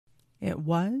It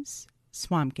was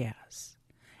swamp gas.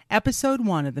 Episode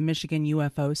 1 of the Michigan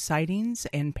UFO Sightings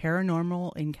and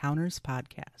Paranormal Encounters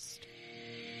podcast.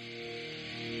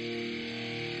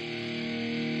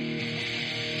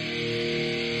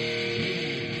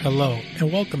 Hello,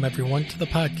 and welcome everyone to the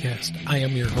podcast. I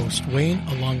am your host, Wayne,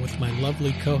 along with my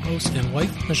lovely co-host and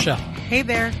wife, Michelle. Hey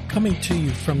there. Coming to you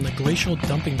from the glacial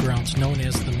dumping grounds known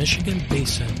as the Michigan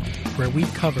Basin, where we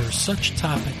cover such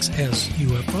topics as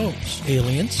UFOs,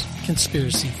 aliens,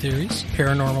 conspiracy theories,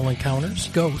 paranormal encounters,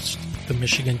 ghosts, the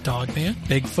Michigan Dog Man,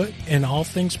 Bigfoot, and all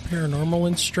things paranormal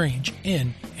and strange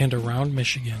in and around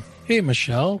Michigan. Hey,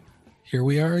 Michelle, here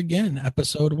we are again,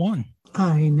 episode 1.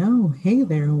 I know. Hey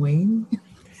there, Wayne.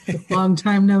 Long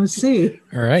time no see.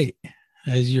 All right.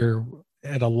 As you're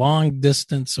at a long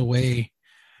distance away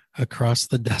across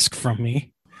the desk from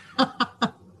me.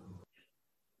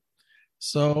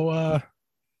 So,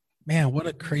 man, what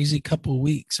a crazy couple of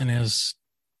weeks. And as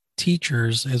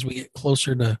teachers, as we get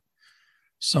closer to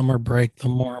summer break, the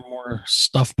more and more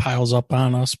stuff piles up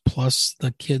on us, plus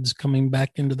the kids coming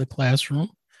back into the classroom.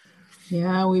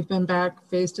 Yeah, we've been back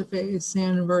face-to-face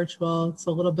and virtual. It's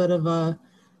a little bit of a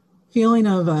feeling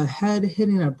of a head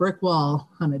hitting a brick wall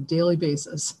on a daily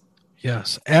basis.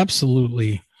 Yes,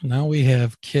 absolutely. Now we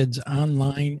have kids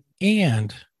online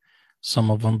and some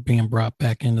of them being brought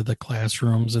back into the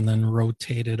classrooms and then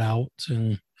rotated out.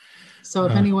 And so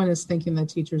if anyone is thinking that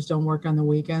teachers don't work on the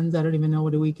weekends, I don't even know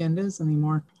what a weekend is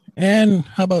anymore. And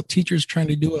how about teachers trying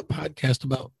to do a podcast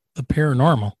about the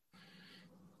paranormal?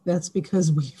 That's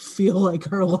because we feel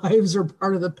like our lives are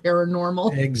part of the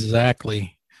paranormal.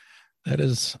 Exactly. That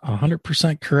is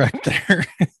 100% correct there.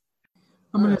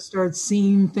 I'm going to start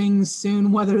seeing things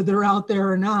soon, whether they're out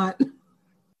there or not.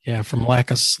 Yeah, from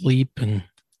lack of sleep and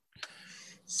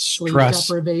sleep stress.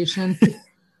 Deprivation.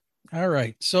 All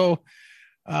right. So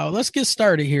let's get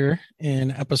started here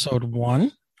in episode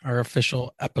 1, our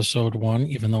official episode 1,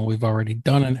 even though we've already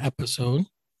done an episode.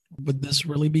 Would this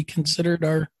really be considered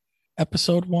our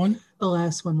episode 1? The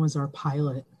last one was our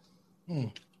pilot.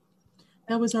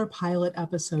 That was our pilot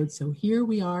episode. So here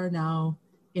we are now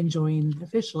enjoying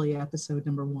officially episode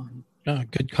number 1. Oh,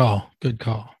 good call. Good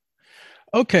call.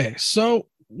 Okay. So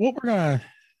what we're going to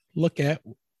look at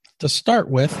to start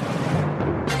with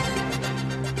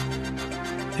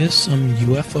is some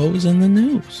UFOs in the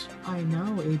news. I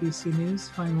know ABC News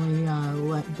finally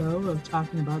let go of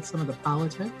talking about some of the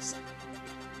politics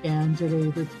and did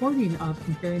a reporting of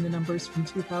comparing the numbers from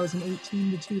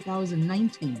 2018 to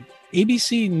 2019.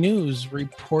 ABC News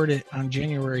reported on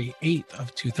January 8th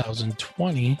of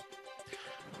 2020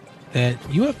 that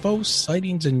UFO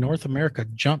sightings in North America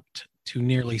jumped to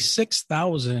nearly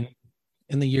 6,000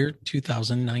 in the year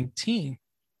 2019. It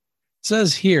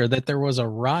says here that there was a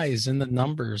rise in the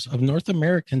numbers of North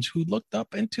Americans who looked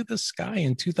up into the sky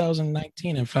in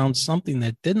 2019 and found something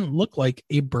that didn't look like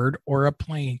a bird or a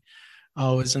plane.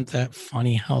 Oh, isn't that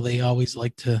funny how they always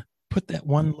like to put that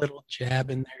one little jab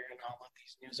in there in all of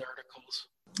these news articles?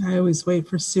 I always wait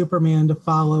for Superman to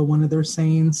follow one of their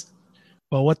sayings.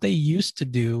 Well, what they used to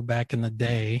do back in the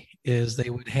day is they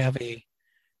would have a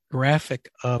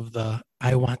graphic of the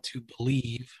I Want to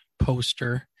Believe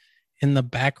poster in the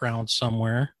background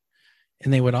somewhere,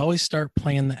 and they would always start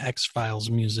playing the X-Files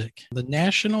music. The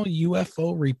National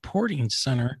UFO Reporting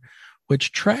Center,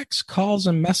 which tracks calls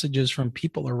and messages from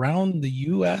people around the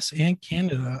U.S. and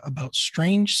Canada about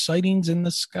strange sightings in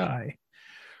the sky,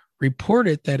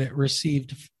 reported that it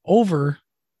received over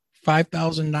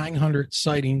 5,900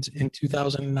 sightings in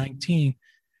 2019,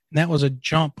 and that was a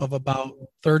jump of about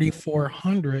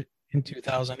 3,400 in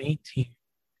 2018.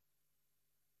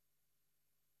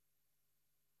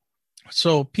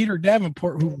 So Peter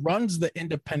Davenport, who runs the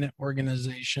independent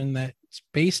organization that's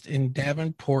based in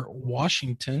Davenport,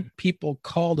 Washington, people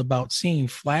called about seeing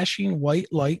flashing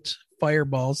white lights,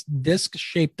 fireballs,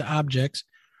 disc-shaped objects,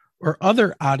 or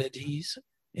other oddities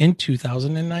in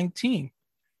 2019.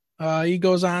 He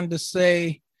goes on to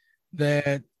say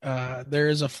that there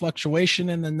is a fluctuation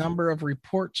in the number of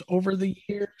reports over the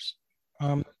years.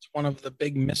 It's one of the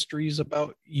big mysteries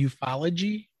about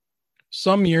ufology.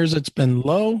 Some years it's been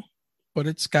low, but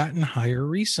it's gotten higher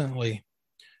recently.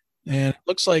 And it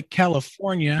looks like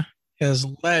California has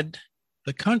led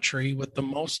the country with the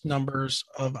most numbers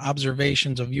of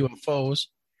observations of UFOs,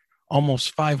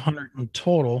 almost 500 in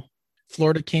total.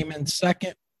 Florida came in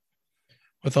second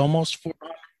with almost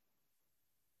 400.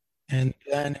 And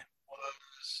then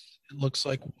it looks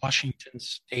like Washington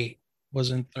State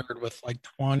was in third with like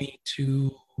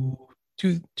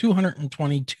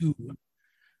 222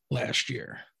 last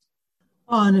year.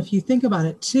 Oh, and if you think about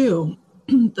it too,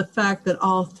 the fact that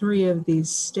all 3 of these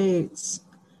states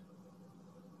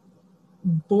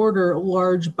border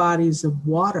large bodies of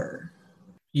water.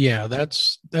 Yeah,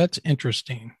 that's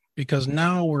interesting because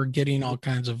now we're getting all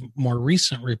kinds of more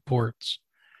recent reports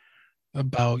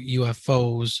about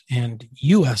UFOs and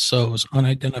USOs,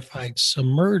 unidentified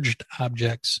submerged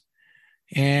objects.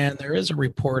 And there is a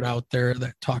report out there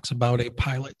that talks about a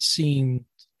pilot seeing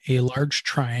a large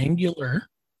triangular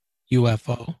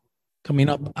UFO coming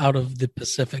up out of the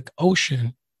Pacific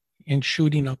Ocean and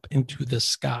shooting up into the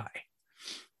sky.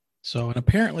 So, and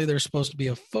apparently there's supposed to be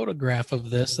a photograph of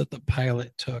this that the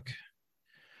pilot took,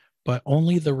 but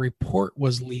only the report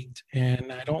was leaked.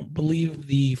 And I don't believe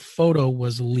the photo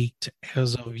was leaked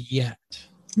as of yet.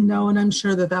 No, and I'm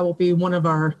sure that will be one of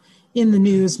our in the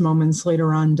news moments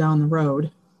later on down the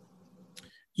road.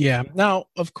 Yeah. Now,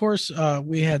 of course,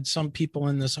 we had some people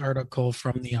in this article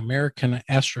from the American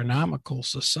Astronomical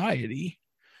Society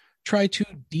try to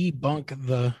debunk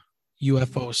the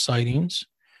UFO sightings.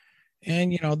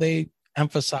 And, they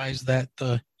emphasize that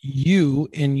the U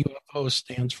in UFO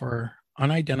stands for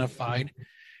unidentified.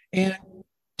 And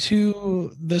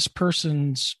to this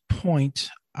person's point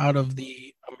out of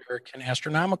the American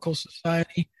Astronomical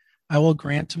Society, I will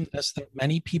grant him this, that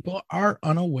many people are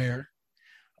unaware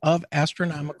of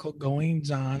astronomical goings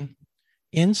on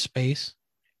in space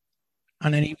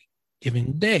on any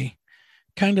given day.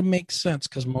 Kind of makes sense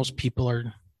because most people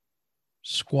are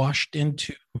squashed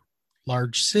into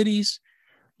large cities,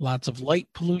 lots of light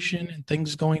pollution and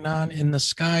things going on in the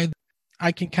sky.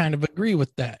 I can kind of agree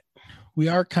with that. We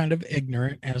are kind of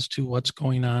ignorant as to what's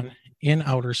going on in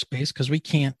outer space because we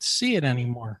can't see it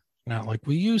anymore, not like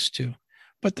we used to.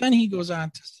 But then he goes on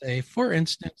to say, for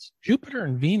instance, Jupiter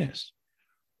and Venus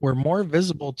were more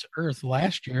visible to Earth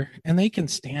last year, and they can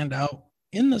stand out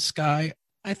in the sky.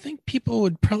 I think people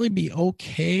would probably be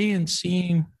okay in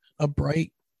seeing a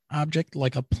bright object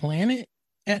like a planet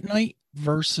at night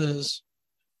versus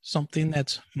something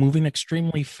that's moving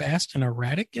extremely fast and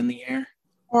erratic in the air.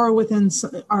 Or within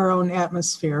our own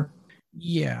atmosphere.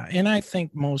 Yeah, and I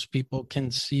think most people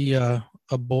can see a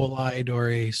bolide or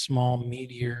a small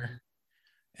meteor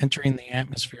entering the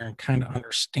atmosphere and kind of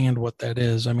understand what that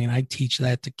is. I mean, I teach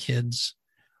that to kids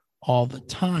all the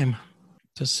time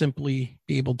to simply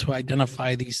be able to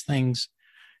identify these things,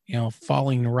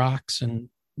 falling rocks and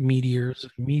meteors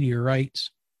and meteorites.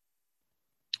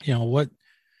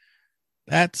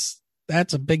 That's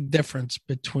a big difference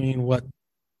between what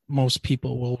most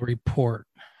people will report.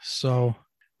 So,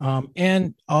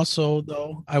 and also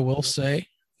though, I will say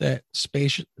that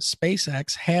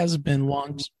SpaceX has been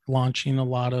launching a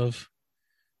lot of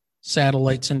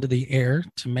satellites into the air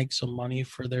to make some money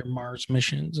for their Mars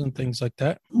missions and things like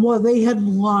that. Well, they had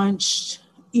launched,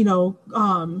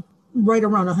 right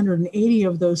around 180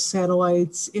 of those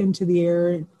satellites into the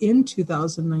air in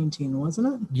 2019,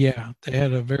 wasn't it? Yeah, they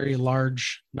had a very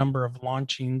large number of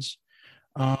launchings.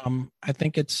 I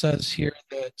think it says here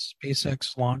that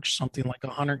SpaceX launched something like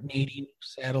 180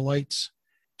 satellites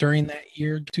during that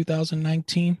year,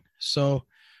 2019. So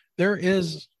there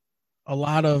is a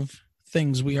lot of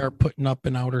things we are putting up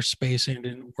in outer space and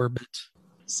in orbit.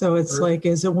 So it's like,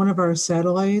 is it one of our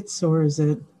satellites or is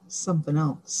it something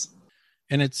else?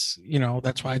 And it's,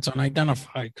 that's why it's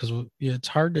unidentified because it's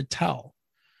hard to tell.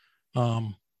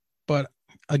 But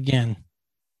again,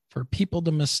 for people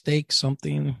to mistake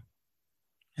something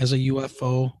as a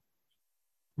UFO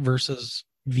versus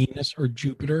Venus or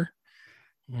Jupiter,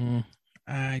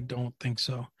 I don't think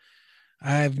so.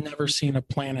 I've never seen a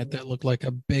planet that looked like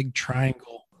a big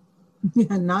triangle.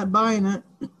 Yeah, not buying it.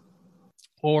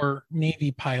 Or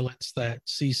Navy pilots that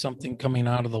see something coming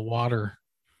out of the water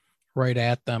right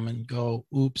at them and go,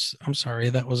 oops, I'm sorry,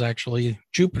 that was actually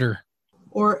Jupiter.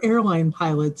 Or airline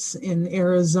pilots in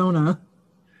Arizona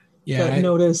that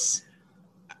notice,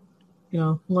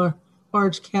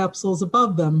 large capsules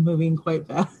above them moving quite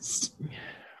fast.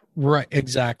 Right,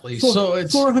 exactly. So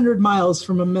it's 400 miles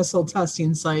from a missile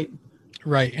testing site.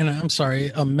 Right. And I'm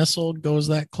sorry, a missile goes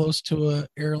that close to an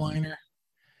airliner,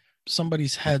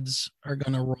 somebody's heads are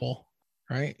going to roll,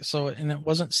 right? So, and it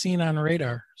wasn't seen on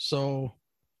radar. So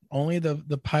only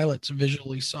the pilots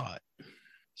visually saw it.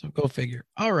 So go figure.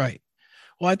 All right.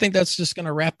 Well, I think that's just going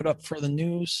to wrap it up for the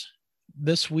news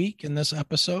this week in this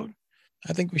episode.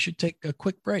 I think we should take a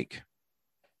quick break.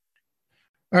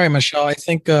 All right, Michelle, I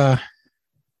think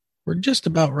we're just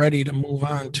about ready to move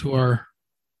on to our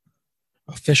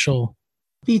official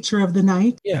feature of the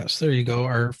night. Yes, there you go.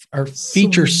 Our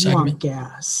feature segment. Swamp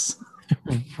gas.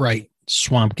 Right,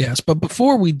 swamp gas. But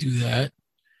before we do that,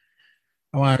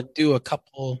 I want to do a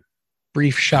couple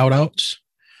brief shout outs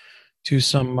to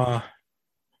some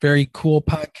very cool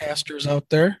podcasters out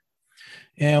there.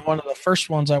 And one of the first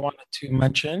ones I wanted to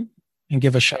mention and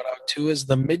give a shout out to is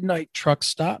the Midnight Truck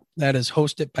Stop that is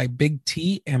hosted by Big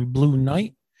T and Blue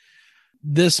Knight.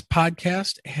 This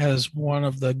podcast has one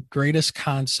of the greatest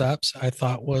concepts I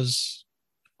thought was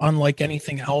unlike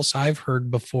anything else I've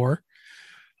heard before.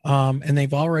 And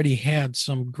they've already had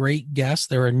some great guests.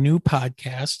 They're a new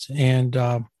podcast, and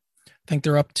I think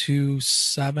they're up to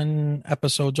 7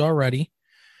 episodes already.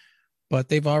 But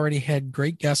they've already had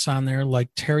great guests on there like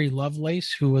Terry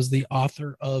Lovelace, who was the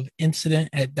author of Incident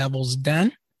at Devil's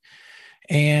Den.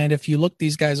 And if you look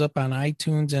these guys up on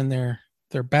iTunes and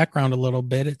their background a little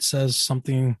bit, it says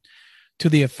something to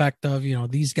the effect of,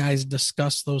 these guys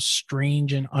discuss those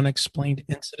strange and unexplained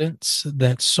incidents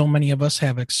that so many of us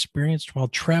have experienced while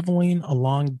traveling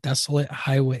along desolate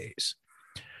highways.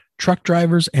 Truck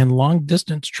drivers and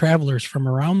long-distance travelers from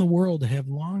around the world have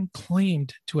long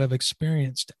claimed to have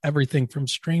experienced everything from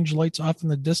strange lights off in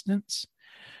the distance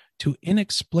to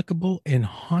inexplicable and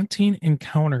haunting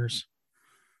encounters.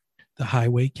 The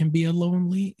highway can be a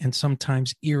lonely and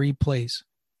sometimes eerie place,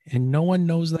 and no one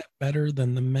knows that better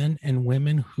than the men and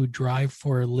women who drive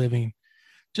for a living.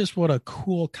 Just what a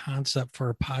cool concept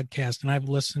for a podcast, and I've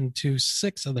listened to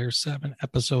 6 of their 7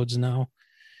 episodes now,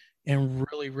 and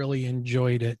really, really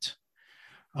enjoyed it.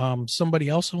 Somebody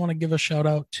else I want to give a shout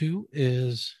out to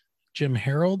is Jim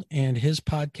Harold and his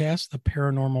podcast, The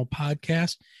Paranormal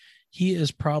Podcast. He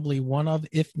is probably one of,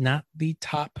 if not the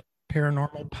top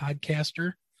paranormal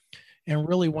podcaster, and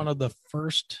really one of the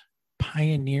first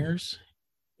pioneers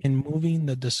in moving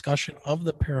the discussion of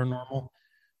the paranormal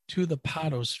to the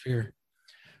podosphere.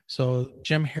 So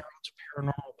Jim Harold's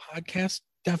Paranormal Podcast,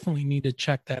 definitely need to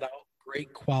check that out.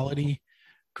 Great quality,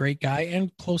 great guy,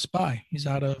 and close by. He's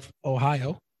out of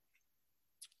Ohio.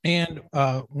 And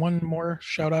one more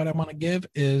shout out I want to give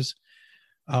is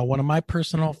one of my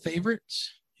personal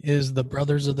favorites is the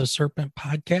Brothers of the Serpent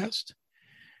podcast.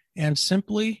 And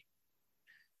simply,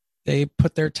 they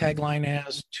put their tagline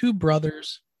as 2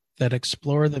 brothers that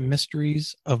explore the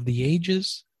mysteries of the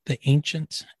ages, the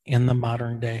ancients, and the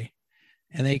modern day.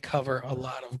 And they cover a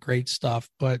lot of great stuff,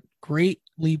 but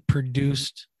greatly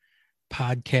produced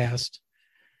podcast,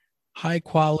 high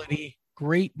quality,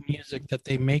 great music that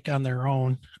they make on their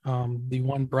own. The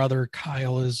one brother,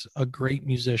 Kyle, is a great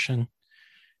musician,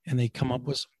 and they come up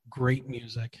with some great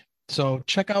music. So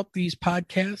check out these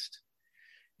podcasts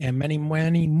and many,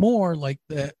 many more like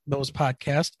those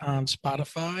podcasts on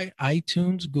Spotify,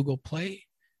 iTunes, Google Play,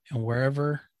 and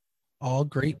wherever all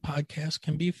great podcasts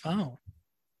can be found.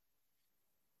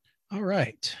 All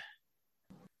right.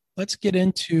 Let's get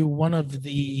into one of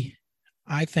the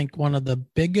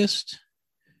biggest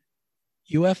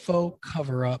UFO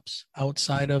cover-ups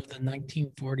outside of the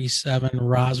 1947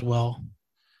 Roswell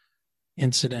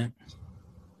incident.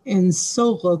 And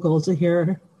so local to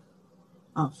here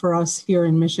for us here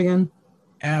in Michigan.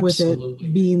 Absolutely. With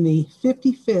it being the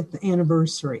 55th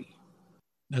anniversary.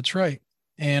 That's right.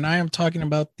 And I am talking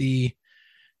about the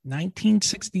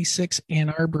 1966 Ann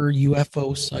Arbor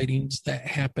UFO sightings that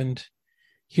happened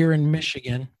here in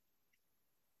Michigan.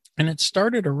 And it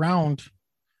started around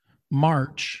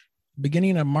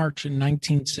beginning of March in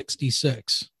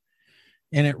 1966.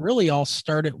 And it really all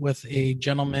started with a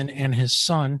gentleman and his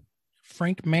son,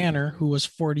 Frank Manor, who was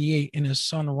 48, and his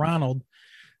son Ronald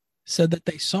said that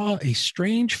they saw a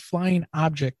strange flying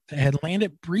object that had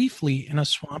landed briefly in a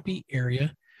swampy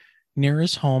area near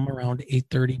his home around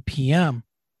 8:30 p.m.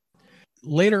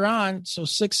 Later on,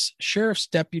 6 sheriff's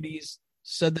deputies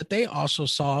said that they also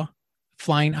saw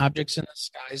flying objects in the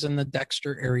skies in the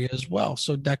Dexter area as well.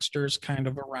 So Dexter is kind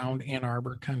of around Ann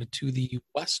Arbor, kind of to the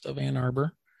west of Ann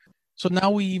Arbor. So now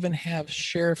we even have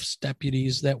sheriff's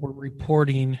deputies that were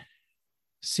reporting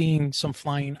seeing some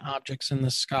flying objects in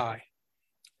the sky.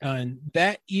 And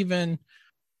that even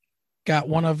got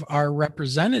one of our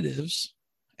representatives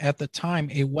at the time,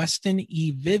 a Weston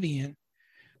E. Vivian,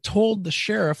 told the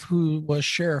sheriff, who was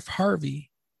Sheriff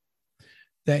Harvey,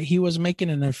 that he was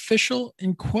making an official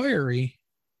inquiry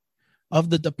of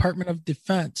the Department of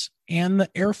Defense and the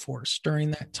Air Force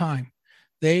during that time.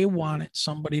 They wanted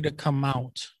somebody to come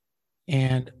out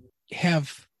and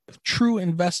have a true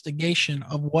investigation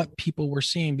of what people were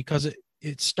seeing, because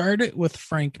it started with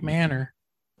Frank Manor,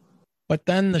 but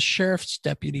then the sheriff's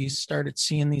deputies started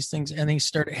seeing these things, and they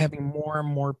started having more and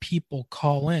more people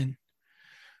call in.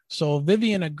 So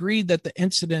Vivian agreed that the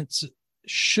incidents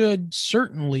should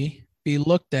certainly be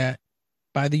looked at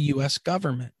by the U.S.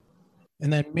 government.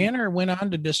 And then Manor went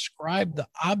on to describe the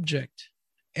object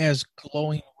as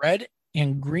glowing red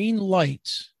and green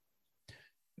lights,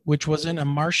 which was in a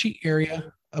marshy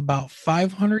area about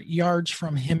 500 yards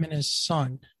from him and his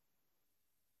son.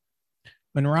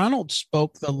 When Ronald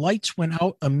spoke, the lights went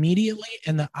out immediately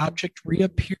and the object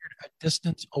reappeared a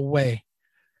distance away.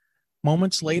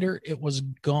 Moments later, it was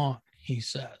gone, he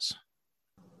says.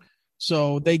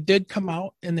 So they did come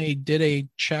out and they did a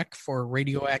check for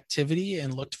radioactivity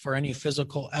and looked for any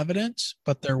physical evidence,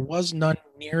 but there was none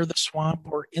near the swamp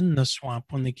or in the swamp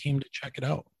when they came to check it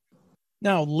out.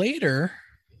 Now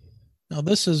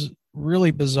this is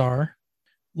really bizarre.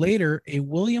 Later, a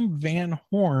William Van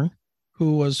Horn,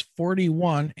 who was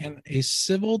 41 and a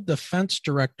civil defense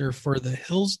director for the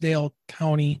Hillsdale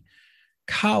County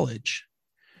College,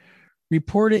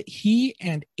 reported he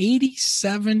and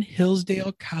 87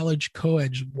 Hillsdale College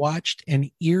co-eds watched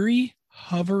an eerie,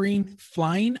 hovering,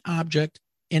 flying object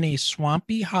in a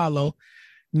swampy hollow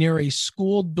near a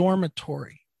school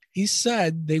dormitory. He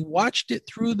said they watched it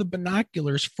through the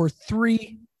binoculars for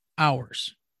 3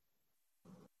 hours.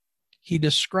 He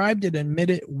described it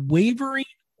emitted wavering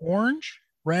orange,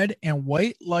 red, and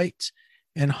white lights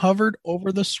and hovered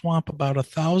over the swamp about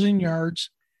 1,000 yards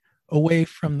away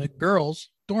from the girls'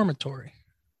 dormitory.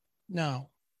 Now,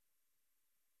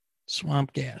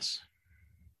 swamp gas.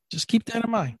 Just keep that in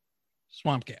mind.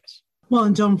 Swamp gas. Well,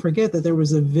 and don't forget that there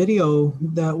was a video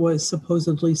that was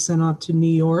supposedly sent off to New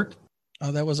York.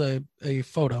 That was a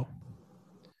photo.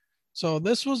 So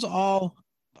this was all,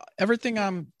 everything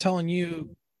I'm telling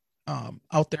you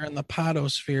out there in the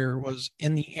podosphere was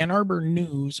in the Ann Arbor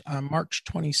News on March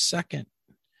 22nd,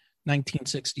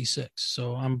 1966.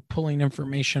 So I'm pulling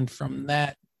information from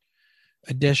that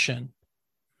edition.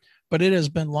 But it has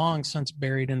been long since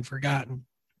buried and forgotten.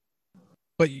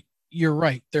 But you're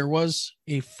right. There was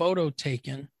a photo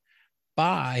taken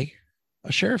by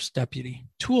a sheriff's deputy,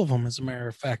 2 of them, as a matter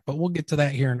of fact, but we'll get to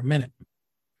that here in a minute.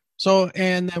 So,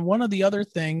 and then one of the other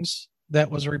things that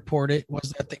was reported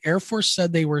was that the Air Force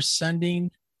said they were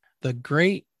sending the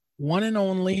great one and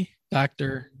only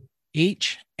Dr.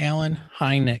 H. Allen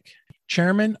Hynek,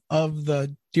 chairman of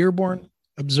the Dearborn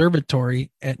Observatory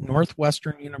at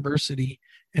Northwestern University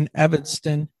in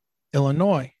Evanston,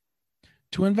 Illinois,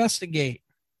 to investigate.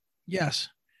 Yes,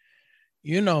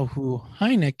 you know who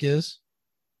Hynek is.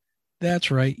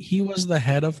 That's right. He was the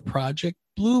head of Project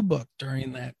Blue Book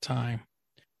during that time.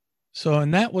 So,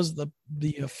 and that was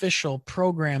the official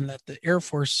program that the Air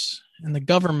Force and the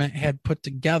government had put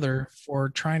together for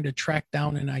trying to track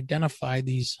down and identify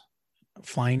these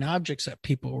flying objects that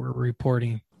people were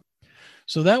reporting.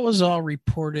 So that was all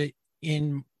reported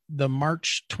in the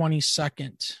March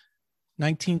 22nd,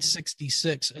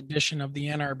 1966 edition of the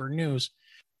Ann Arbor News.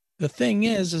 The thing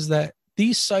is that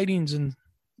these sightings and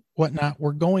whatnot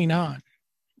were going on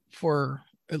for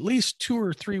at least 2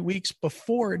 or 3 weeks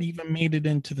before it even made it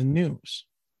into the news.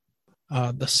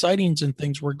 The sightings and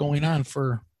things were going on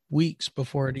for weeks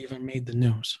before it even made the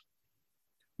news.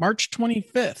 March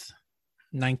 25th,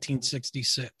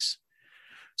 1966.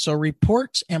 So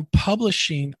reports and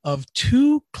publishing of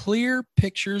 2 clear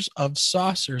pictures of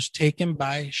saucers taken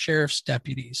by sheriff's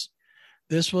deputies.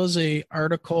 This was an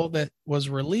article that was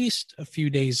released a few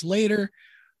days later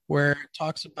where it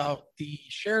talks about the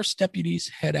sheriff's deputies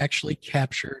had actually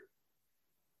captured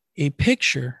a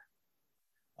picture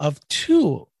of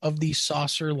 2 of these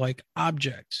saucer-like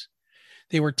objects.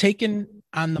 They were taken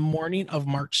on the morning of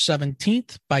March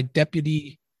 17th by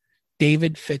Deputy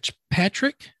David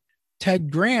Fitzpatrick.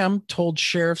 Ted Graham told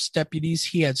sheriff's deputies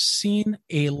he had seen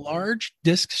a large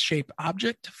disc-shaped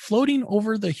object floating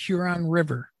over the Huron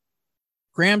River.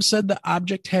 Graham said the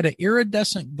object had an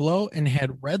iridescent glow and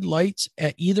had red lights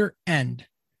at either end.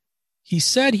 He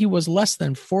said he was less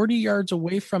than 40 yards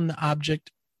away from the object,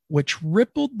 which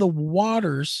rippled the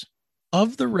waters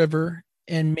of the river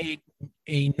and made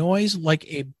a noise like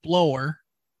a blower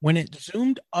when it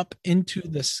zoomed up into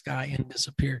the sky and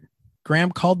disappeared.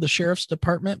 Graham called the sheriff's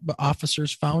department, but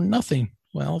officers found nothing.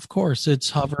 Well, of course, it's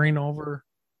hovering over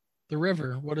the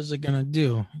river. What is it going to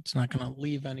do? It's not going to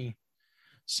leave any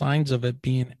signs of it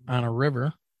being on a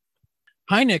river.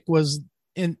 Hynek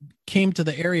came to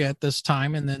the area at this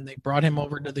time, and then they brought him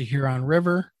over to the Huron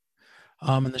River.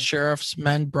 And the sheriff's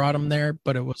men brought him there,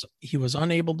 but he was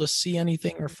unable to see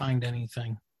anything or find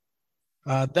anything.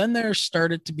 Then there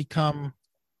started to become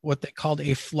what they called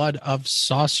a flood of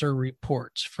saucer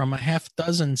reports from a half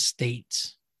dozen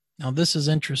states. Now, this is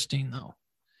interesting, though.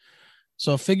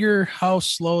 So figure how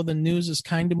slow the news is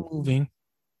kind of moving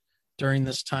during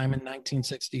this time in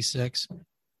 1966.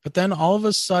 But then all of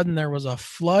a sudden, there was a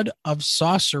flood of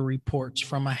saucer reports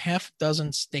from a half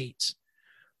dozen states.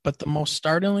 But the most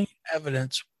startling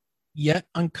evidence yet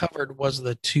uncovered was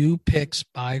the 2 pics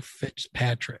by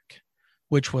Fitzpatrick,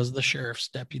 which was the sheriff's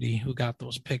deputy who got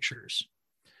those pictures.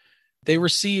 They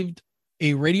received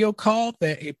a radio call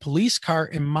that a police car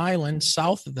in Milan,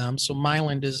 south of them, so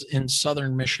Milan is in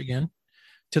southern Michigan,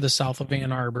 to the south of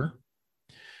Ann Arbor,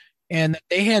 and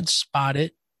they had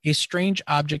spotted a strange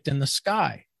object in the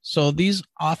sky. So these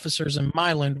officers in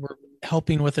Milan were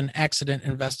helping with an accident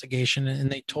investigation,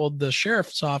 and they told the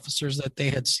sheriff's officers that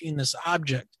they had seen this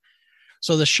object.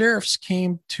 So the sheriffs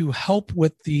came to help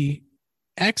with the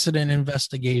accident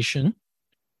investigation.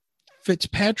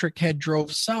 Fitzpatrick had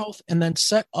drove south and then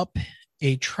set up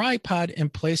a tripod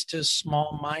and placed his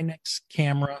small Minex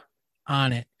camera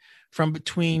on it. From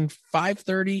between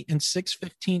 5:30 and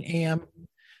 6:15 a.m.,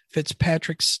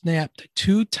 Fitzpatrick snapped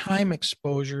 2 time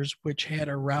exposures, which had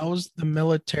aroused the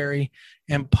military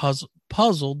and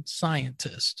puzzled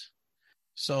scientists.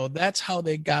 So that's how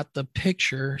they got the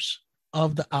pictures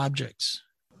of the objects.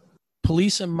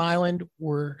 Police in Milan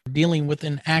were dealing with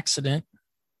an accident.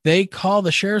 They call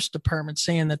the sheriff's department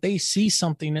saying that they see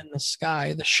something in the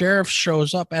sky. The sheriff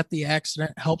shows up at the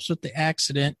accident, helps with the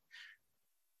accident.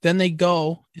 Then they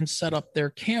go and set up their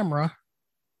camera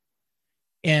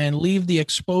and leave the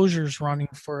exposures running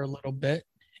for a little bit.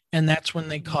 And that's when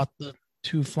they caught the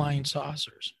 2 flying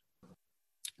saucers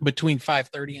between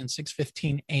 5:30 and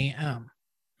 6:15 a.m.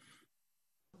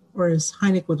 Or as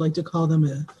Hynek would like to call them,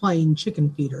 a flying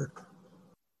chicken feeder.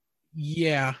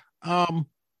 Yeah.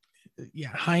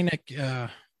 Hynek,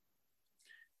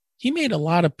 he made a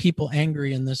lot of people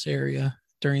angry in this area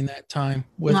during that time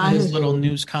with his little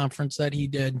news conference that he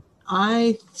did.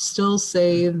 I still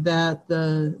say that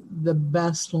the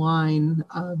best line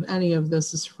of any of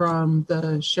this is from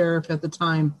the sheriff at the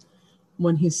time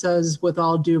when he says, with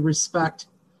all due respect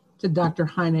to Dr.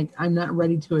 Hynek, I'm not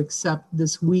ready to accept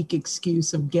this weak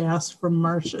excuse of gas from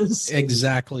marshes.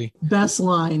 Exactly. Best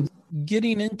line.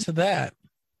 Getting into that,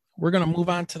 we're going to move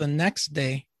on to the next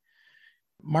day,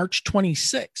 March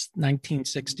 26th,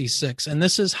 1966. And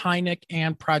this is Hynek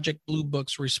and Project Blue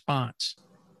Book's response.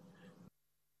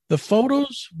 The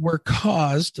photos were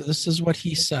caused, this is what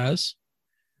he says,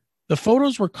 the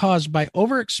photos were caused by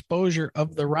overexposure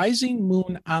of the rising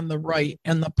moon on the right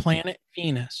and the planet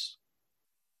Venus.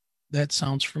 That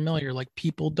sounds familiar, like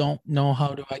people don't know how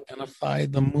to identify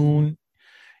the moon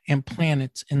and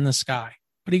planets in the sky.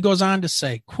 But he goes on to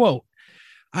say, quote,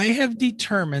 I have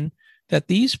determined that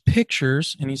these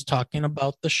pictures, and he's talking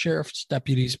about the sheriff's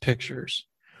deputies' pictures,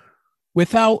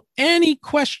 without any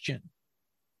question,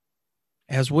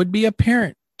 as would be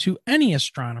apparent to any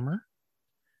astronomer,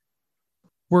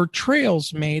 were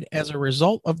trails made as a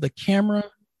result of the camera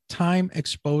time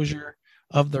exposure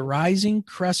of the rising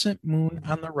crescent moon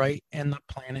on the right and the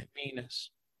planet Venus.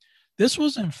 This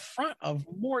was in front of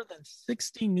more than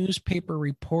 60 newspaper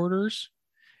reporters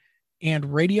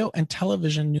and radio and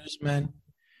television newsmen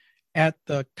at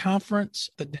the conference,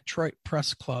 the Detroit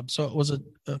Press Club. So it was a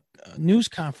news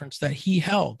conference that he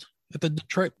held at the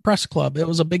Detroit Press Club. It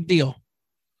was a big deal.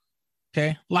 Okay.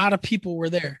 A lot of people were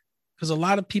there because a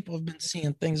lot of people have been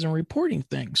seeing things and reporting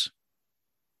things.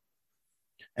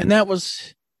 And that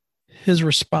was his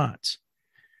response.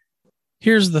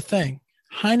 Here's the thing.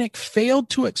 Hynek failed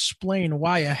to explain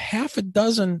why a half a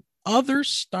dozen other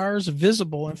stars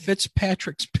visible in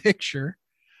Fitzpatrick's picture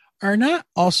are not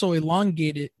also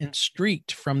elongated and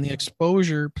streaked from the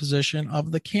exposure position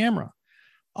of the camera.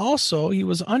 Also, he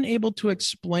was unable to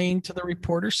explain to the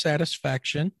reporter's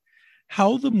satisfaction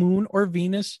how the moon or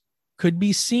Venus could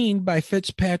be seen by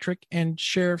Fitzpatrick and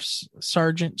Sheriff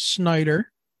Sergeant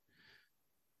Snyder.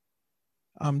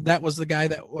 That was the guy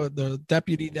the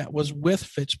deputy that was with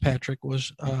Fitzpatrick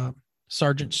was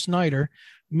Sergeant Snyder,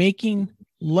 making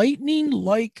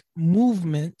lightning-like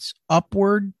movements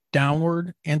upward,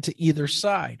 downward, and to either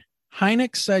side.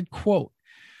 Hynek said, quote,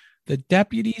 the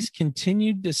deputies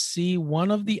continued to see one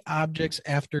of the objects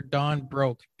after dawn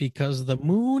broke because the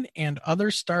moon and other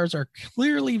stars are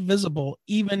clearly visible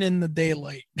even in the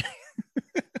daylight.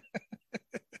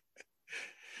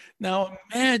 Now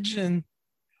imagine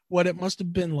what it must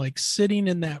have been like sitting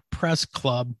in that press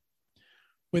club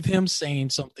with him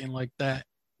saying something like that,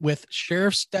 with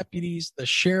sheriff's deputies, the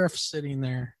sheriff sitting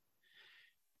there.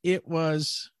 It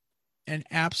was an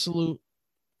absolute.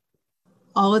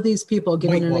 All of these people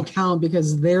giving an account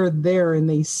because they're there and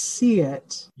they see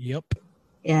it. Yep.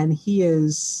 And he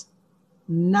is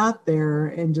not there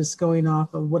and just going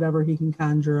off of whatever he can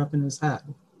conjure up in his head.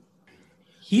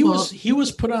 He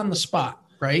was put on the spot,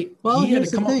 right? Well,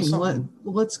 here's the thing.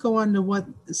 Let's go on to what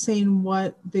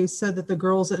they said that the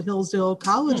girls at Hillsdale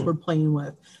College were playing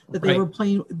with. That they were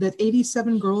playing, that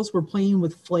 87 girls were playing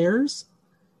with flares.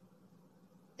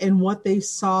 And what they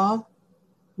saw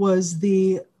was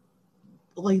the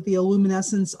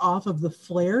luminescence off of the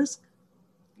flares.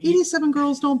 87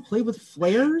 girls don't play with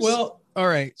flares. Well, All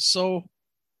right. So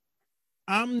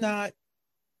I'm not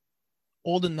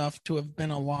old enough to have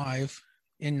been alive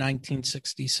in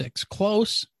 1966.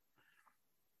 Close,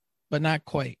 but not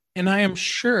quite. And I am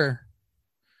sure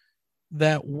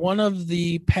that one of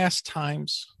the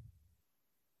pastimes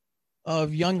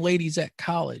of young ladies at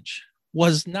college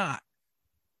was not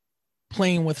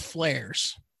playing with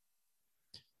flares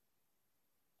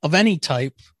of any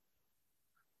type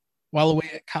while away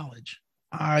at college.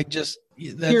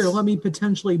 Here, let me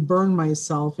potentially burn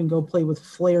myself and go play with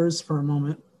flares for a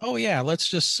moment. Oh yeah, let's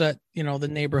just set, the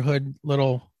neighborhood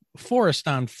little forest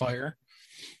on fire.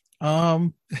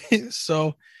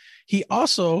 So he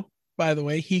also, by the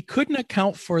way, he couldn't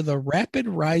account for the rapid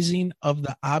rising of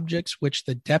the objects which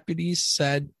the deputies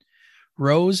said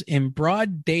rose in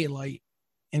broad daylight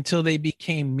until they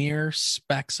became mere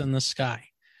specks in the sky.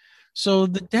 So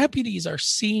the deputies are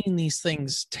seeing these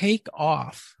things take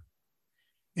off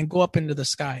and go up into the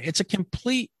sky. It's a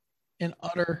complete and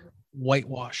utter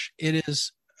whitewash. It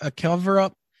is a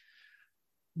cover-up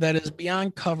that is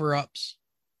beyond cover-ups,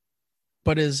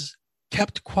 but is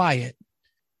kept quiet.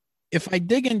 If I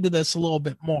dig into this a little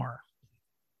bit more,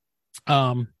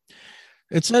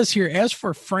 it says here, as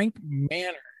for Frank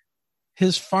Manor,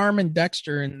 his farm in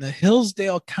Dexter, and the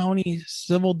Hillsdale County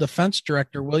Civil Defense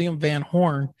Director, William Van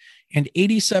Horn, and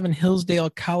 87 Hillsdale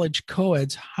College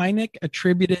co-eds, Hynek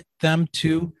attributed them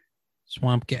to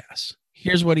swamp gas.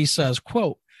 Here's what he says,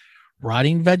 quote,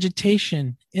 rotting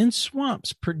vegetation in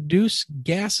swamps produce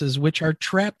gases which are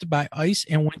trapped by ice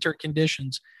and winter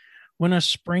conditions. When a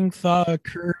spring thaw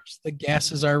occurs, the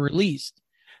gases are released.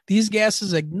 These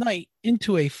gases ignite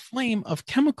into a flame of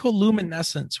chemical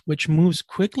luminescence, which moves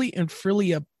quickly and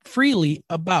freely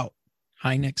about,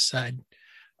 Hynek said.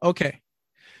 Okay,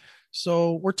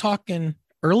 so we're talking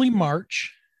early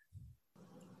March.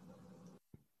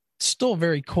 It's still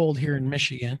very cold here in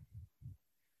Michigan.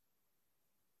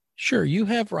 Sure, you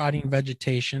have rotting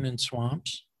vegetation in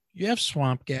swamps. You have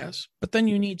swamp gas, but then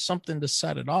you need something to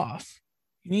set it off.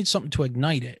 You need something to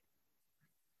ignite it.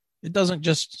 It doesn't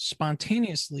just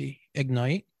spontaneously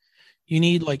ignite. You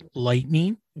need like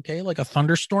lightning, okay? Like a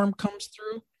thunderstorm comes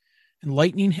through and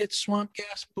lightning hits swamp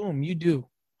gas, boom, you do,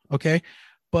 okay?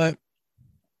 But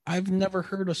I've never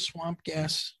heard of swamp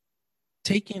gas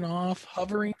taking off,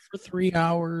 hovering for 3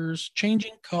 hours,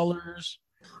 changing colors.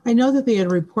 I know that they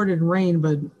had reported rain,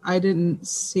 but I didn't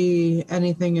see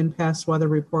anything in past weather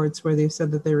reports where they said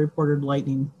that they reported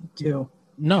lightning too.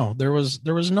 No, there was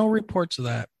no reports of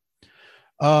that.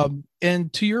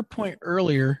 And to your point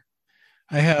earlier,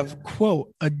 I have,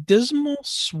 quote, a dismal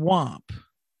swamp,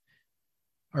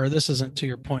 or this isn't to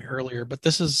your point earlier, but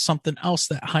this is something else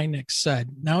that Hynek said.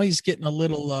 Now he's getting a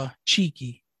little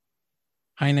cheeky.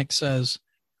 Hynek says,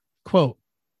 quote,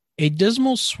 a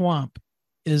dismal swamp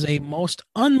is a most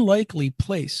unlikely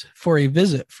place for a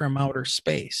visit from outer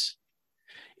space.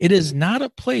 It is not a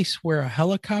place where a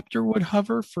helicopter would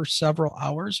hover for several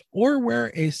hours or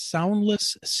where a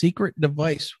soundless secret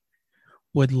device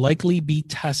would likely be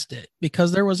tested,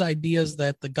 because there was ideas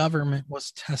that the government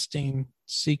was testing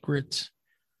secret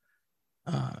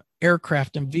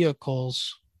aircraft and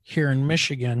vehicles here in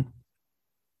Michigan.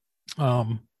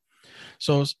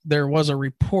 So there was a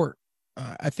report,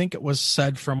 I think it was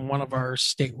said from one of our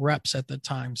state reps at the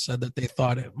time, said that they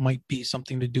thought it might be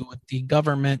something to do with the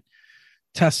government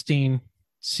testing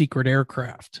secret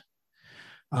aircraft.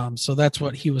 So that's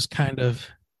what he was kind of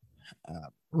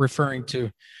referring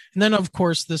to. And then, of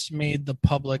course, this made the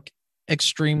public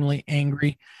extremely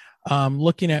angry.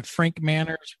 Looking at Frank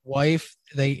Manor's wife,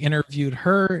 they interviewed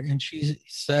her, and she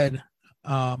said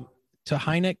to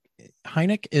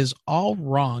Hynek is all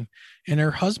wrong, and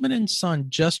her husband and son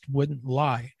just wouldn't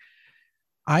lie.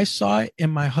 I saw it,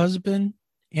 and my husband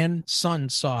and son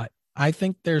saw it. I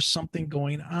think there's something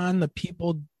going on the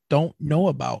people don't know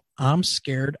about. I'm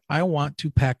scared. I want to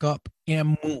pack up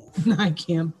and move. I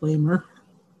can't blame her.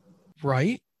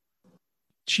 Right?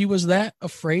 She was that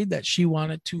afraid that she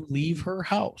wanted to leave her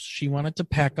house. She wanted to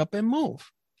pack up and move.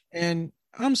 And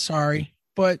I'm sorry,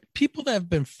 but people that have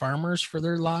been farmers for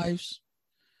their lives,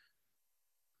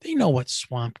 they know what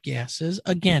swamp gas is.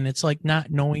 Again, it's like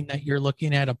not knowing that you're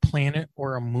looking at a planet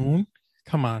or a moon.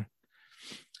 Come on.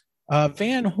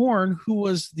 Van Horn, who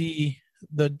was the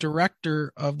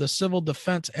director of the civil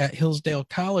defense at Hillsdale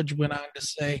College, went on to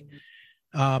say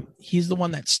he's the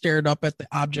one that stared up at the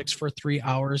objects for 3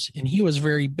 hours, and he was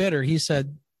very bitter. He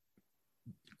said,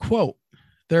 quote,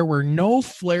 there were no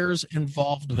flares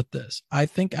involved with this. I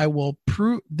think I will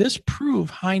disprove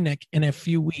Hynek in a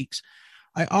few weeks.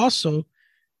 I also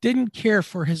didn't care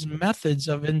for his methods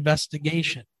of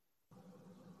investigation.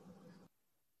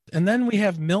 And then we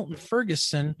have Milton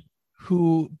Ferguson,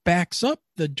 who backs up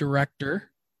the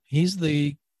director, he's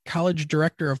the college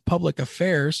director of public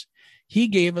affairs, he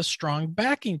gave a strong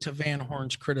backing to Van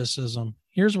Horn's criticism.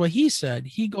 Here's what he said.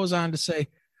 He goes on to say,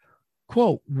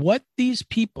 quote, "What these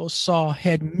people saw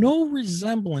had no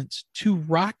resemblance to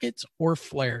rockets or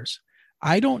flares.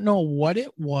 I don't know what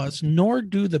it was, nor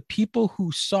do the people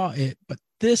who saw it, but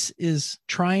this is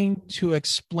trying to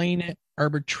explain it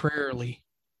arbitrarily.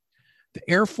 The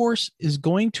Air Force is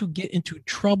going to get into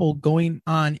trouble going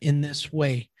on in this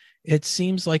way. It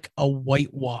seems like a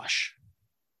whitewash."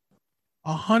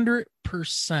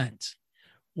 100%.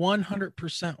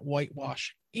 100%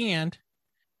 whitewash. And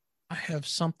I have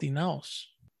something else,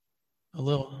 a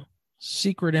little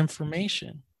secret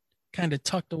information kind of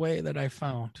tucked away that I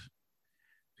found.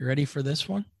 You ready for this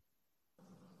one?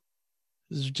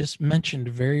 This is just mentioned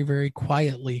very, very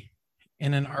quietly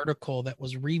in an article that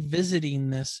was revisiting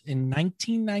this in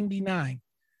 1999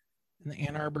 in the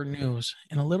Ann Arbor News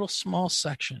in a little small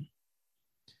section.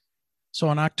 So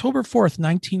on October 4th,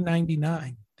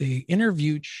 1999, they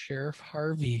interviewed Sheriff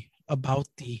Harvey about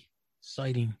the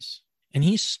sightings. And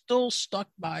he's still stuck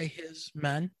by his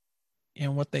men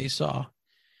and what they saw.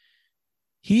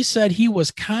 He said he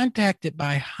was contacted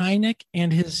by Hynek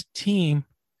and his team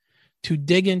to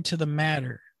dig into the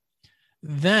matter.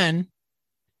 Then,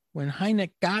 when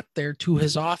Hynek got there to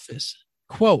his office,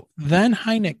 quote, "Then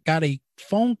Hynek got a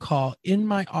phone call in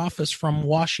my office from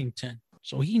Washington."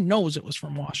 So he knows it was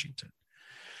from Washington.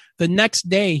 The next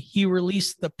day, he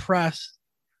released to the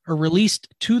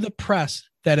press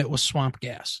that it was swamp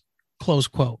gas. Close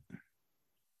quote.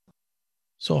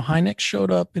 So Hynek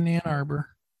showed up in Ann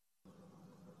Arbor.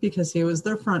 Because he was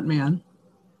their front man.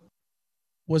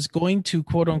 Was going to,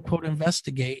 quote unquote,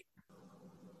 investigate.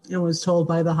 And was told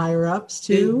by the higher ups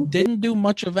to. Didn't do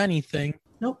much of anything.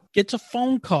 Nope. Gets a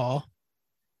phone call,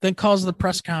 then calls the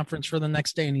press conference for the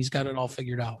next day, and he's got it all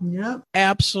figured out. Yep.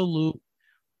 Absolute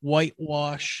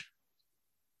whitewash.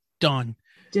 Done.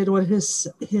 Did what his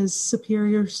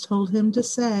superiors told him to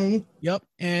say. Yep.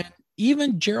 And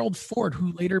even Gerald Ford,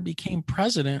 who later became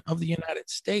president of the United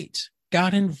States,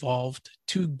 got involved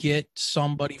to get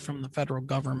somebody from the federal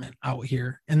government out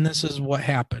here. And this is what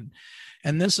happened.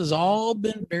 And this has all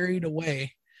been buried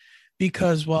away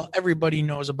because, well, everybody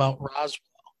knows about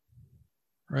Roswell,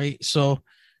 right? So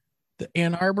the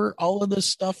Ann Arbor, all of this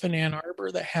stuff in Ann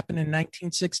Arbor that happened in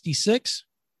 1966,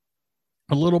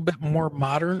 a little bit more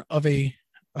modern of a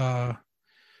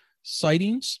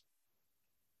sightings,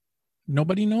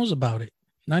 nobody knows about it.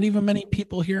 Not even many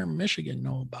people here in Michigan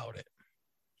know about it.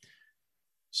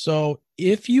 So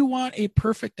if you want a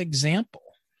perfect example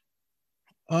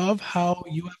of how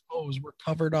UFOs were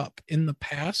covered up in the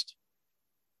past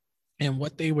and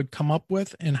what they would come up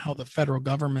with and how the federal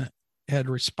government had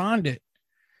responded,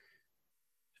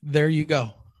 there you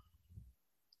go.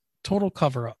 Total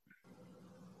cover up.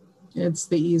 It's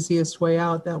the easiest way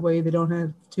out. That way they don't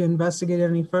have to investigate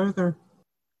any further.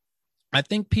 I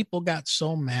think people got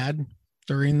so mad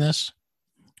during this,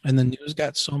 and the news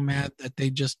got so mad that they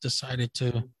just decided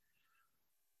to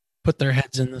put their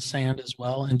heads in the sand as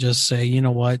well and just say, you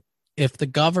know what, if the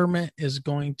government is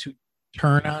going to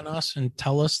turn on us and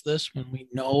tell us this when we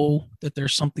know that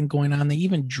there's something going on. They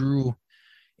even drew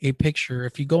a picture.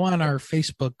 If you go on our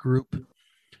Facebook group,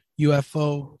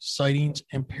 UFO Sightings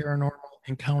and Paranormal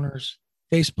Encounters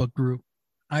Facebook group,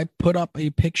 I put up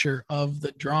a picture of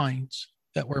the drawings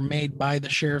that were made by the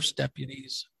sheriff's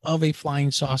deputies of a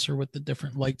flying saucer with the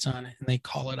different lights on it, and they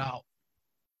call it out.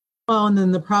 Well, and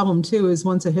then the problem too is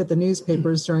once it hit the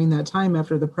newspapers during that time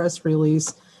after the press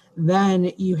release,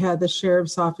 then you had the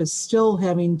sheriff's office still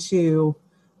having to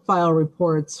file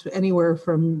reports anywhere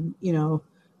from,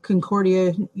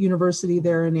 Concordia University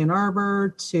there in Ann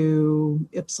Arbor to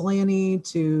Ypsilanti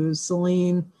to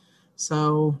Saline.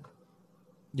 So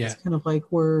yeah, it's kind of like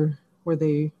were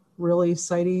they really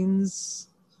sightings,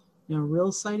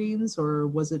 real sightings, or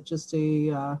was it just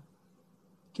a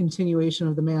continuation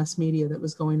of the mass media that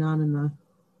was going on in the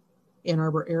Ann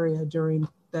Arbor area during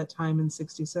that time in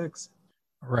 66?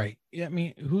 Right. Yeah, I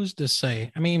mean, who's to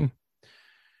say? I mean,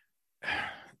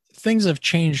 things have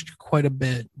changed quite a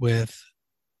bit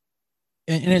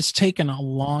and it's taken a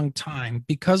long time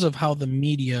because of how the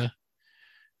media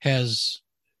has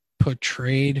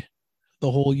portrayed the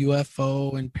whole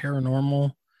UFO and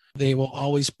paranormal. They will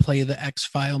always play the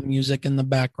X-File music in the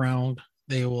background.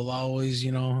 They will always,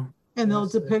 and they'll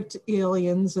depict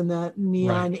aliens in that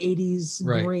neon right. 80s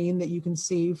right. green that you can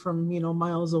see from,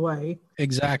 miles away.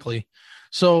 Exactly.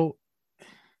 So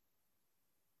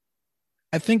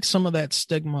I think some of that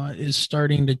stigma is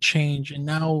starting to change. And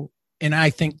I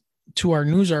think to our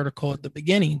news article at the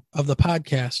beginning of the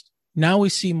podcast, Now we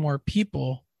see more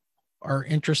people are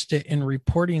interested in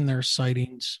reporting their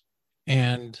sightings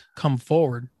and come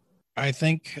forward. I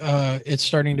think it's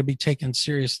starting to be taken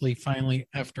seriously finally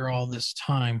after all this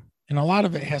time. And a lot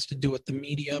of it has to do with the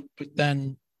media, but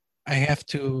then I have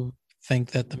to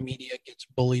think that the media gets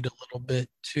bullied a little bit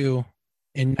too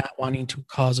in not wanting to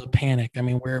cause a panic. I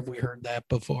mean, where have we heard that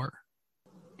before?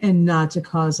 And not to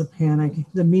cause a panic.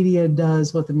 The media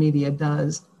does what the media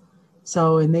does.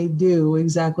 So, and they do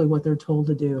exactly what they're told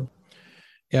to do.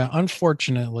 Yeah,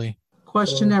 unfortunately.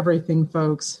 Question everything,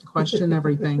 folks. Question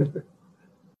everything.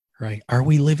 Right. Are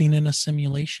we living in a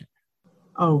simulation?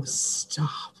 Oh,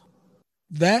 stop.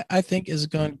 That, I think, is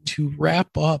going to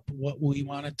wrap up what we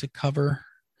wanted to cover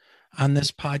on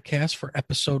this podcast for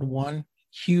episode 1.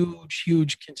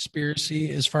 Huge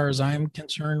conspiracy as far as I'm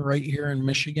concerned right here in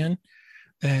Michigan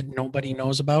that nobody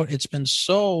knows about. It's been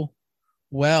so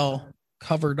well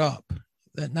covered up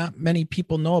that not many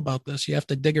people know about this. You have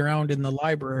to dig around in the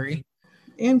library.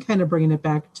 And kind of bringing it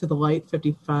back to the light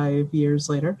 55 years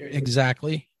later.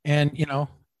 Exactly. And,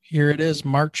 here it is,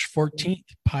 March 14th,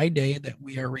 Pi Day, that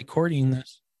we are recording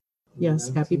this. Yes,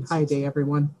 happy Pi Day,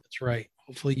 everyone. That's right.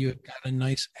 Hopefully you got a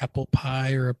nice apple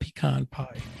pie or a pecan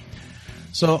pie.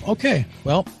 So, okay.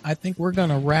 Well, I think we're going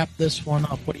to wrap this one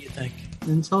up. What do you think?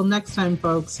 Until next time,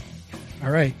 folks.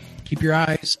 All right. Keep your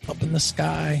eyes up in the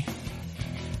sky.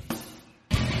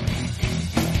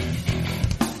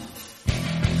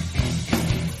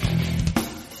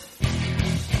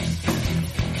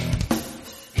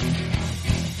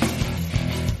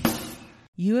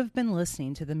 You have been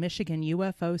listening to the Michigan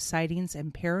UFO Sightings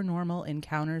and Paranormal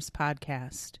Encounters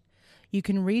podcast. You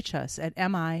can reach us at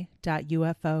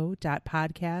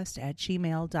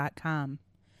mi.ufo.podcast@gmail.com.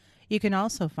 You can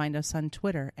also find us on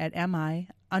Twitter at mi_UFO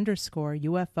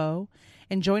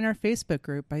and join our Facebook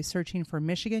group by searching for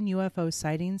Michigan UFO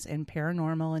Sightings and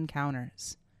Paranormal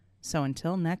Encounters. So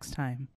until next time.